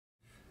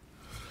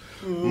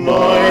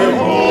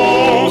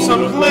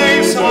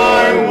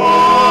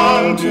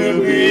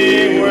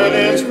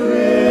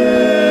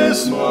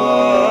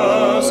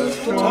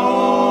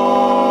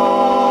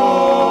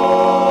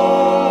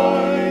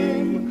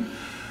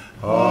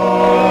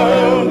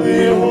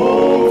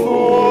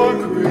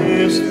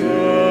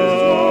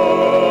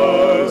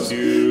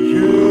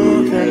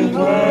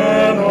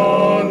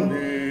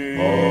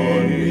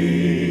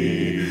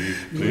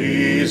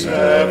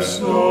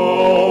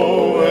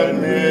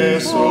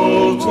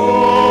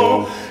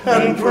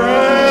and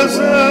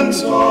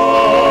presents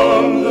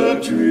on the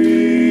tree.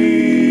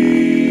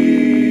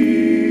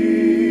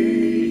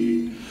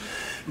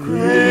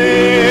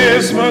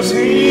 Christmas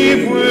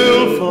Eve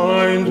will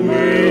find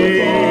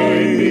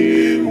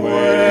me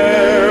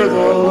where the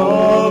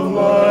love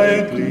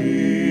light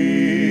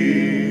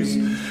gleams.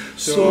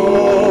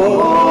 So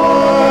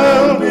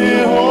I'll be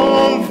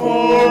home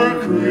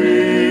for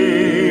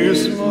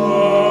Christmas,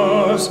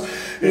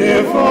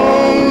 if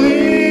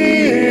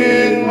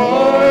only in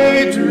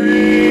my dreams.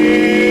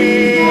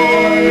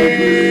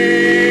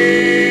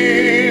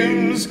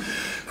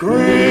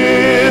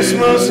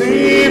 Christmas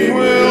Eve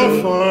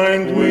will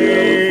find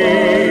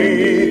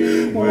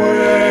me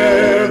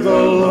where the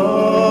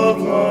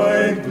love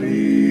light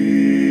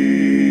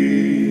gleams.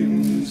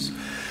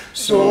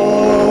 So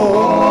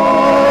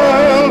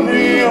I'll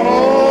be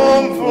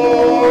home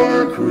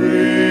for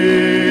Christmas,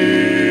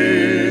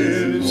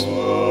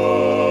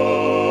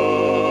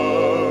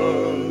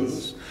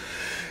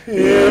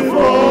 if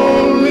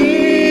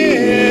only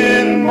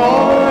in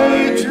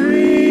my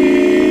dreams.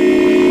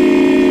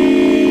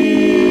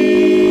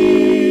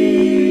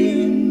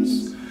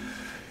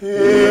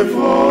 If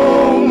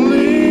only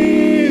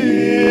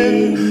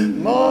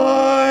in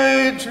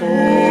my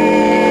dreams.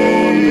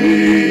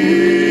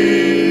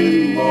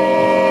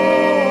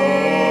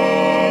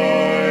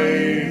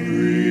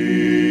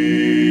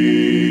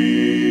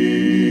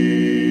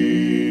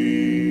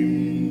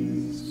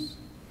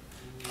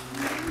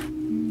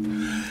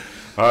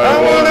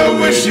 I want to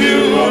wish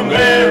you a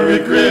Merry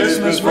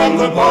Christmas from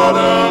the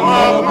bottom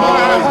of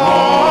my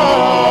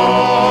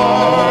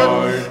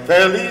heart.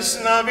 Feliz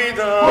Navidad.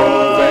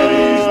 Oh,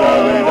 Feliz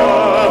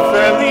Navidad.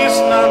 Feliz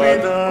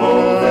Navidad.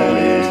 Oh,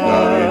 Feliz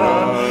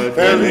Navidad.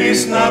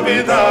 Feliz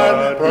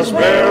Navidad.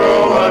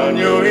 Prospero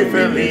año y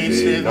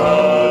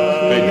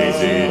felicidad.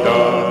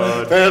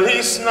 Felicidad.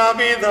 Feliz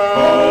Navidad.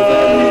 Oh,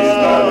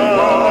 Feliz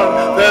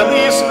Navidad.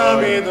 Feliz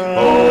Navidad.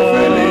 Oh,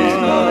 Feliz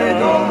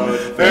Navidad.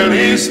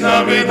 Feliz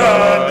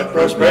Navidad,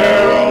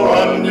 prospero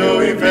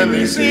año y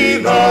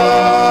felicidad.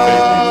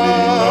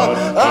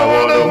 I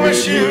want to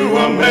wish you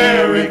a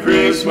Merry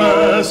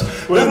Christmas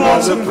with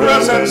lots of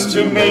presents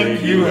to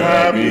make you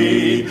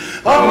happy.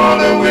 I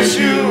want to wish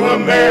you a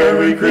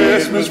Merry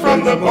Christmas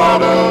from the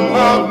bottom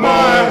of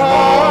my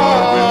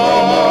heart. With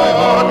all my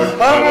heart,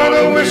 I want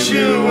to wish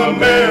you a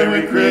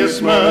Merry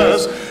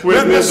Christmas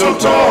with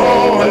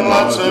mistletoe and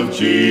lots of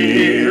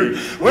cheer,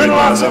 with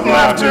lots of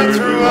laughter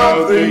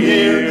throughout the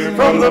year,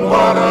 from the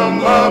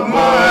bottom of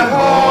my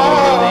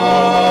heart.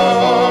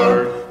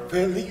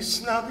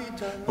 Feliz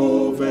Navidad.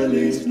 Oh,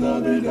 Feliz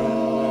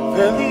Navidad.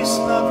 Feliz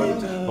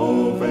Navidad.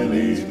 Oh,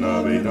 Feliz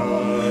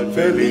Navidad.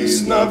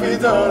 Feliz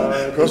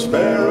Navidad.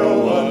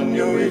 Prospero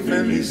año y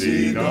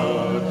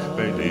felicidad.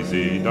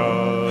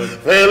 Felicidad.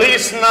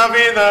 Feliz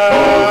Navidad.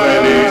 Oh,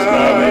 Feliz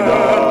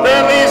Navidad.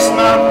 Feliz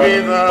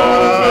Navidad.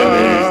 Oh,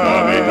 Feliz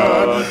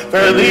Navidad.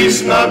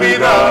 Feliz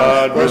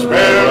Navidad.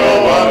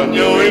 Prospero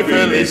año y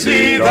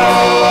felicidad.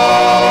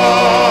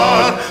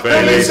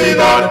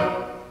 Felicidad.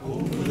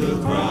 Over the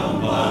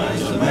crown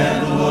lies a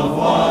mantle of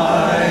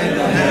white,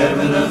 a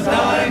heaven of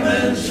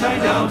diamonds shine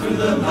down through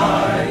the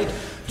night.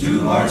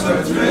 Two hearts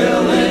are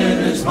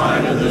thrilling in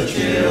spite of the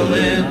chill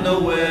in the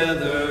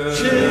weather.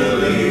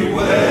 Chilly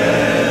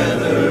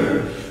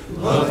weather.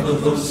 Love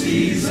knows no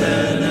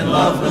season and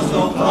love knows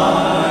no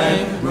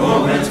clime.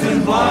 Romance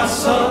can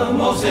blossom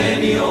most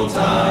any old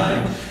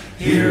time.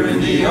 Here in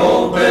the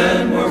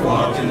open we're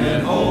walking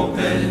and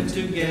hoping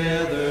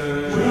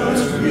together.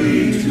 Just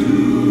we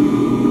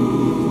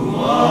two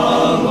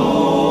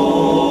alone.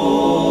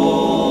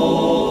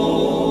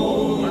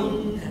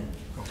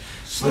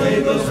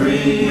 Sleigh bells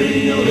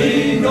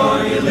ringing,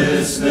 are you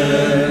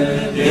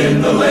listening?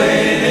 In the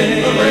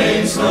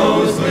lane,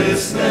 snow is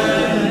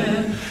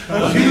glistening.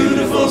 A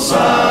beautiful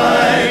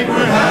sight,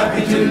 we're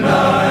happy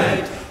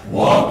tonight,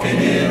 walking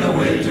in a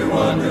winter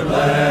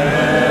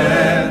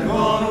wonderland.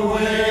 Gone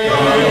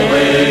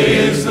away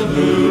is the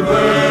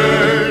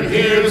bluebird,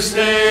 here to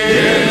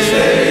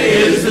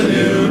stay is the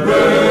new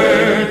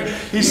bird.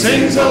 He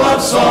sings a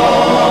love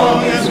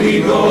song as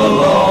we go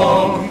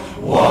along,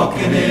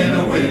 walking in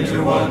a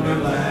winter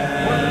wonderland.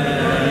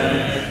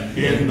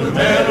 In the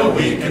meadow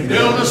we can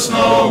build a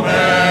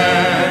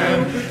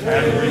snowman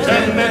and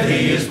pretend that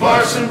he is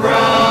Parson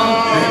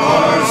Brown. Hey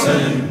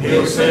Parson,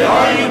 he'll say,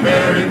 are you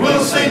married?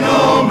 We'll say,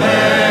 no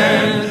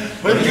man,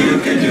 but you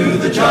can do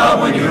the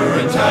job when you're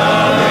in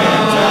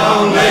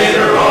town.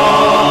 Later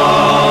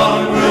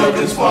on we'll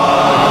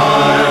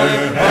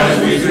conspire as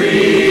we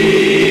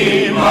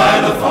dream by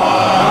the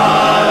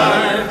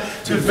fire,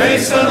 to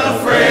face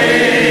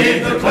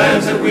unafraid the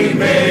plans that we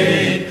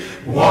made,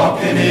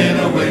 walking in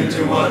a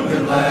winter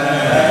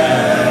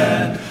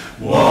wonderland.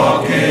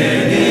 Walking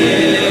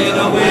in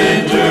a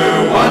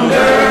winter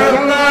wonderland.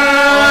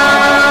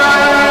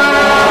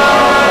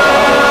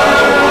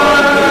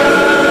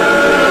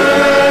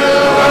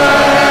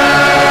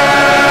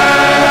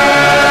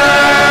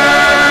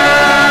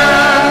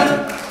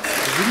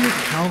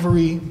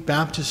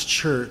 Baptist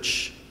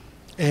Church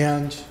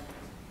and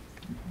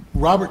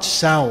Robert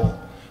Sowell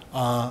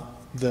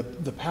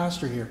the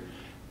pastor here,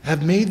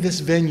 have made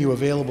this venue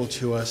available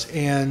to us,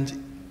 and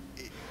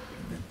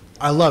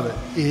I love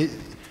it.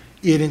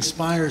 It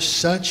inspires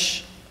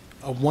such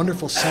a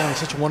wonderful sound,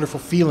 such a wonderful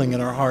feeling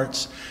in our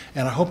hearts,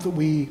 and I hope that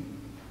we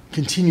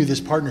continue this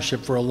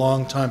partnership for a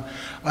long time.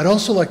 I'd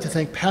also like to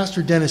thank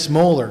Pastor Dennis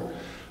Moeller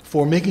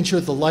for making sure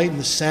that the light and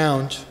the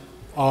sound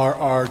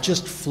are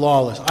just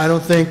flawless. I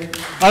don't think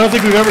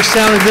we've ever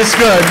sounded this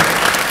good,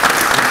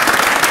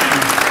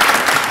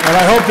 and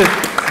I hope that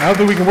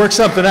we can work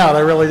something out. I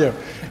really do.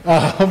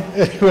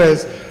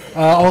 Anyways,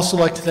 I also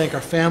like to thank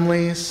our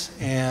families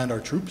and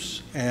our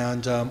troops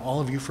and all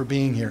of you for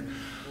being here.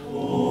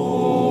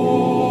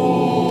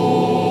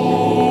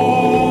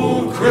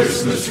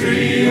 Christmas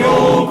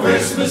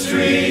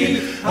tree,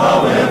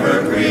 how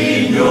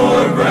evergreen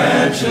your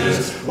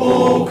branches.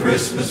 Oh,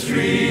 Christmas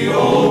tree,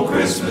 how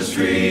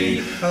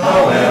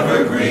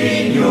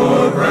evergreen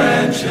your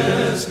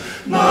branches.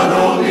 Not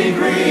only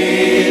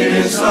green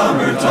in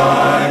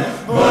summertime,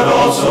 but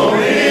also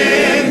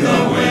in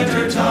the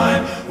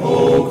wintertime.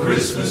 Oh,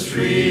 Christmas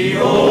tree,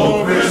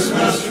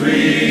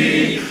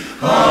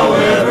 how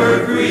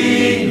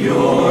evergreen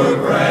your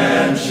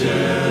branches.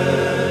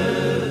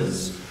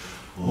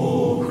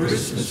 Oh,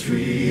 Christmas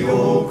tree,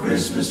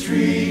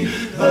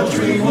 the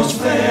tree most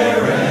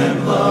fair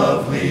and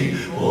lovely.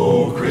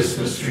 Oh,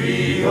 Christmas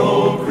tree,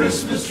 the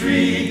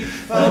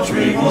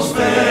tree most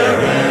fair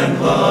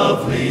and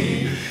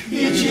lovely.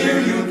 Each year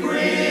you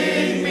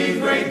bring me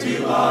great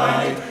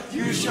delight.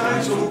 You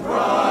shine so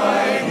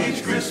bright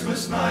each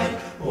Christmas night.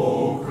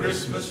 Oh,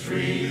 Christmas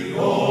tree,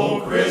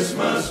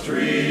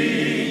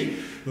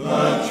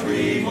 the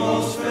tree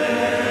most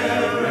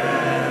fair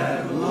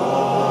and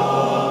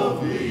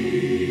lovely.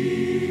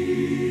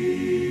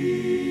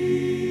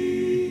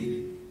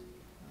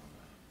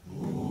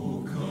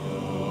 Oh,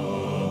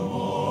 come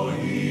all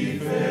ye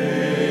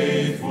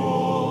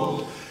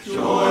faithful,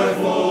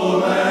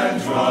 joyful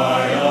and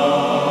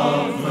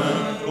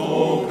triumphant.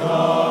 Oh,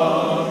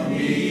 come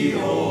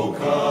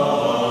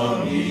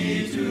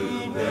ye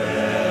to Bethlehem.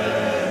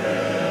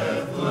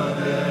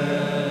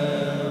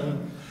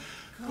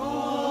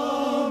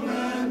 Come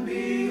and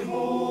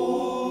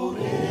behold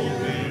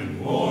him,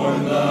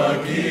 born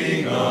the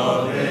King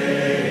of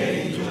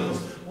angels.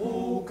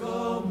 Oh,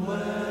 come,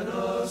 let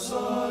us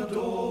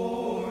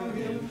adore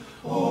him.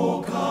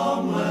 Oh,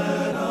 come,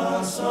 let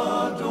us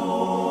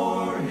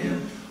adore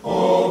him.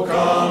 Oh,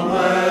 come,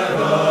 let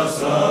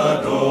us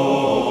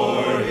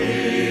adore him.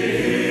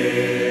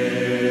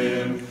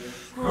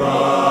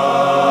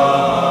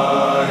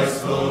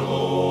 Christ the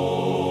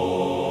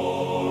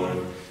Lord.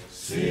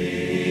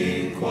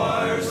 Sing,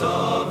 choirs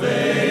of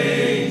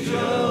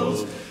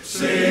angels,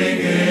 sing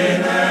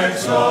in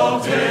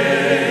exaltation.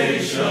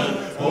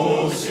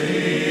 Oh,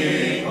 sing